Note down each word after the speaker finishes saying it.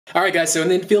All right, guys, so in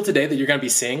the infield today that you're going to be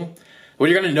seeing, what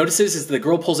you're going to notice is the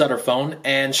girl pulls out her phone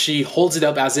and she holds it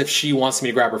up as if she wants me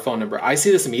to grab her phone number. I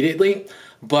see this immediately,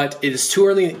 but it is too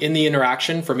early in the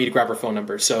interaction for me to grab her phone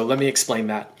number. So let me explain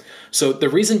that. So the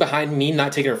reason behind me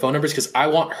not taking her phone number is because I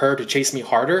want her to chase me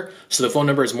harder so the phone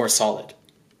number is more solid.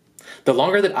 The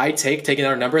longer that I taking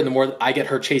out her number, the more that I get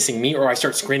her chasing me, or I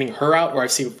start screening her out, or I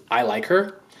see if I like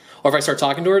her, or if I start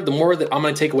talking to her, the more that I'm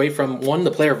going to take away from, one,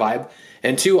 the player vibe,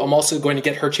 and two, I'm also going to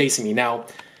get her chasing me. Now,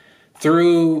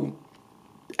 through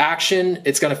action,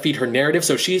 it's going to feed her narrative.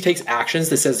 So if she takes actions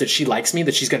that says that she likes me,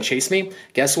 that she's going to chase me,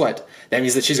 guess what? That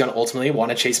means that she's going to ultimately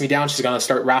want to chase me down. She's going to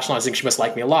start rationalizing she must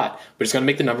like me a lot, but it's going to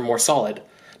make the number more solid.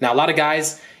 Now, a lot of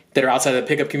guys that are outside the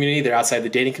pickup community, they're outside the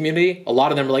dating community, a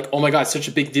lot of them are like, oh my God, it's such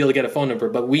a big deal to get a phone number,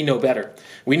 but we know better.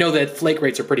 We know that flake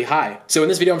rates are pretty high. So in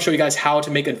this video, I'm showing you guys how to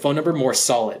make a phone number more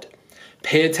solid.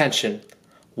 Pay attention,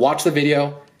 watch the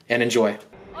video, and enjoy.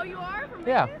 Oh, you are from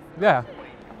Yeah, Vegas?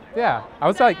 yeah. I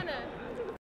was like,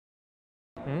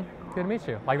 good to meet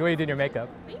you. Like the way you did your makeup.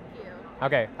 Thank you.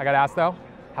 Okay, I gotta ask though,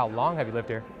 how long have you lived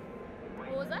here?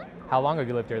 What was that? How long have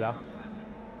you lived here though?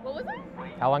 What was that?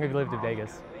 How long have you lived in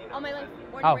Vegas? All my life.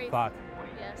 Born Oh, and raised. fuck.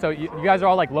 Yeah. So you guys are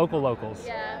all like locals.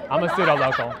 Yeah. I'm a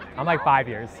pseudo-local. I'm like 5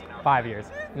 years. 5 years.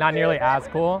 Not nearly as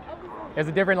cool. There's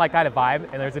a different like kind of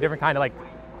vibe, and there's a different kind of like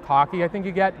cocky I think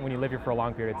you get when you live here for a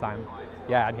long period of time.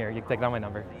 Yeah, I'm here. You can take down my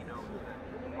number.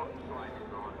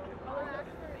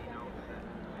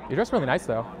 You dress really nice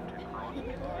though.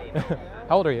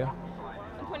 How old are you?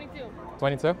 I'm 22.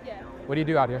 22? Yeah. What do you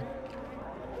do out here?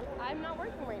 I'm not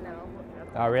working right now.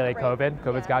 Oh, really? Right. COVID?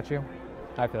 COVID's Yeah. got you?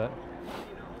 I feel it.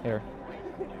 Here.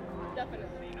 Definitely.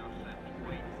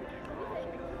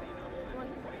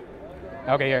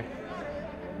 Okay, here.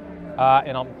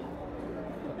 And I'll...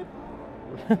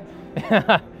 Is it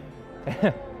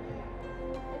good?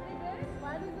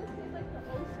 Why does this taste like the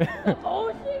ocean? The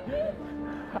ocean?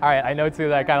 All right, I know too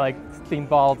that I kind of like steam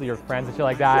ball to your friends and shit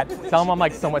like that. Tell them I'm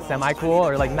like somewhat semi-cool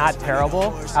or like not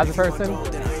terrible as a person,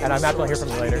 and I'm not gonna hear from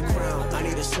you later. I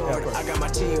need a sword. I got my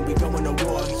team, we going to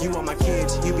war. You are my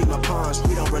kids, you be my pawns.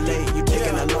 We don't relate, you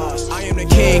taking a loss. I am the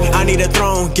king, I need a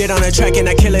throne. Get on the track and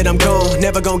I kill it, I'm gone.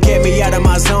 Never gonna get me out of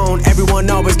my zone. Everyone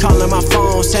always calling my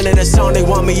phone, sending a song they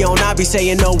want me on. I be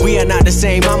saying no, we are not the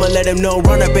same. I'ma let them know,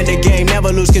 run up in the game, never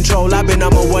lose control. I've been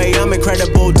on my way, I'm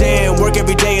incredible. Damn, work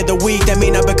every day of the week. That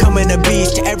mean I'm becoming a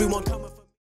beast. Everyone coming.